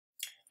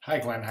Hi,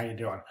 Glenn. How you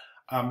doing?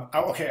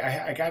 Okay,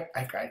 I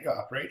got you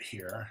up right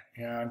here,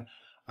 and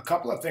a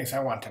couple of things I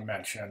want to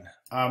mention.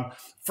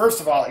 First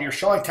of all, you're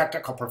showing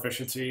technical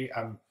proficiency.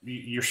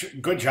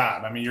 Good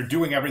job. I mean, you're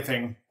doing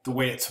everything the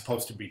way it's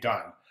supposed to be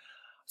done.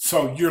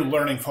 So you're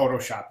learning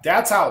Photoshop.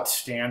 That's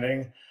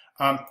outstanding.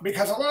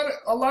 Because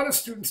a lot of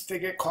students they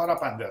get caught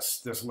up on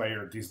these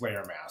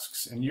layer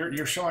masks, and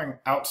you're showing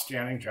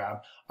outstanding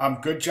job.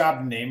 Good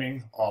job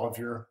naming all of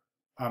your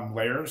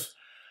layers.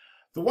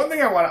 The one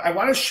thing I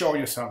want to show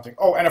you something.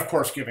 Oh, and of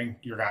course, giving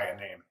your guy a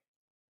name.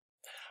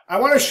 I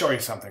want to show you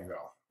something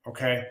though.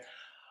 Okay.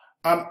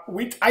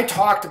 I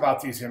talked about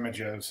these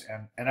images,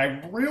 and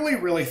I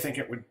really think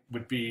it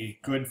would be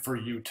good for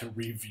you to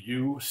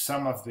review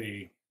some of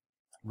the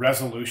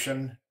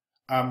resolution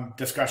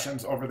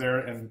discussions over there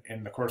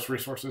in the course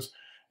resources.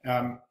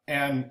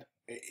 And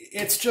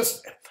it's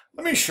just,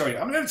 let me show you.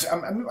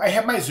 I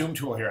have my Zoom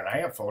tool here, and I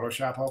have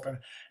Photoshop open,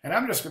 and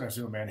I'm just going to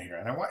zoom in here,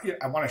 and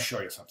I want to show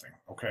you something.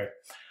 Okay.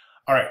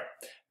 All right,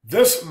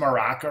 this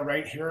maraca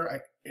right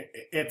here,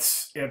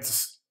 it's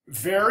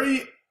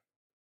very,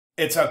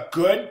 it's a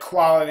good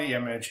quality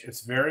image.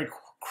 It's very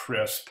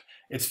crisp.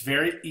 It's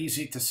very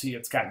easy to see.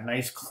 It's got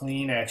nice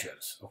clean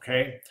edges,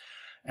 okay?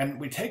 And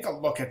we take a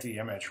look at the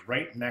image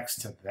right next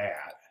to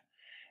that,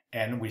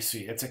 and we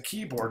see it's a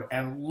keyboard,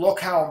 and look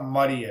how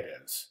muddy it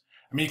is.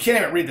 I mean, you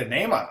can't even read the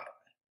name on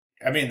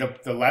it. I mean,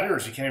 the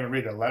letters, you can't even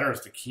read the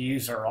letters. The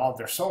keys are all,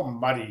 they're so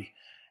muddy.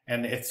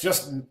 And it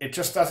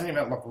just doesn't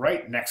even look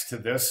right next to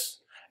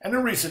this. And the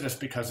reason is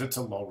because it's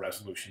a low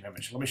resolution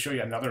image. Let me show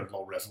you another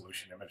low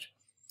resolution image.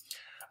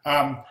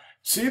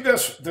 See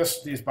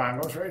these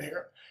bongos right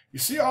here? You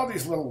see all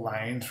these little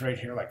lines right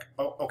here, like,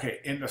 oh, okay,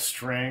 in the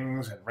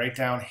strings and right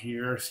down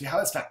here. See how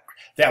it's not,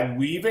 that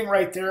weaving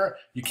right there,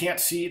 you can't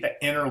see the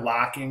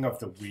interlocking of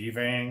the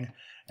weaving.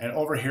 And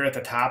over here at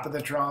the top of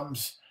the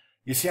drums,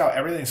 you see how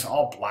everything's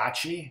all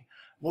blotchy?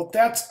 Well,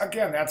 that's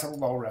a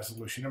low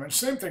resolution image.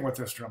 Same thing with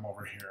this drum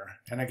over here.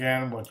 And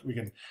again, we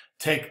can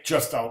take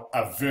just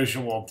a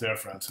visual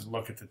difference and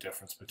look at the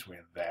difference between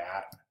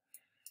that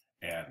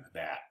and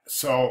that.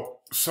 So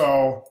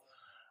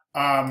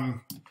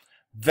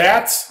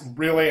that's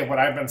really what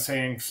I've been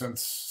saying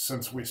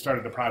since we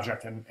started the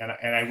project. And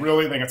I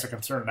really think it's a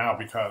concern now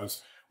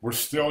because we're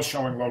still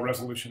showing low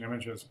resolution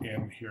images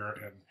in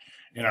here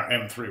in our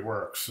M3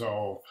 work.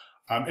 So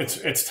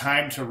it's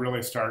time to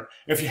really start.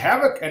 If you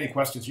have any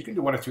questions, you can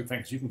do one of two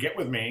things. You can get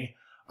with me,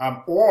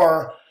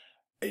 or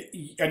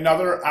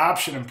another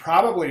option, and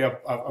probably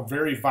a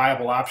very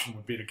viable option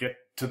would be to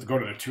go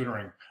to the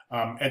tutoring.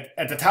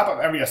 At the top of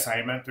every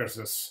assignment, there's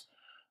this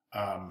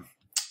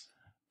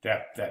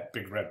that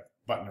big red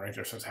button right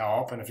there says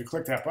help, and if you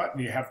click that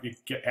button, you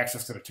get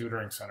access to the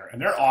tutoring center,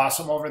 and they're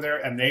awesome over there,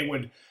 and they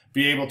would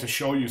be able to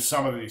show you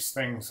some of these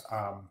things,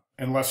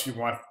 unless you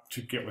want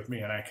to get with me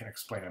and I can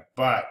explain it.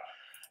 But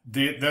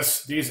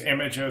these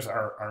images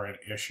are an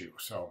issue.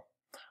 So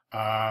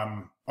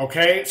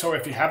okay, so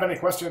if you have any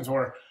questions,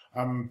 or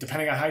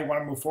depending on how you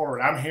want to move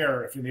forward, I'm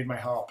here if you need my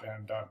help,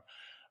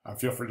 and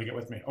feel free to get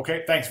with me.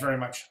 Okay, thanks very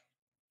much.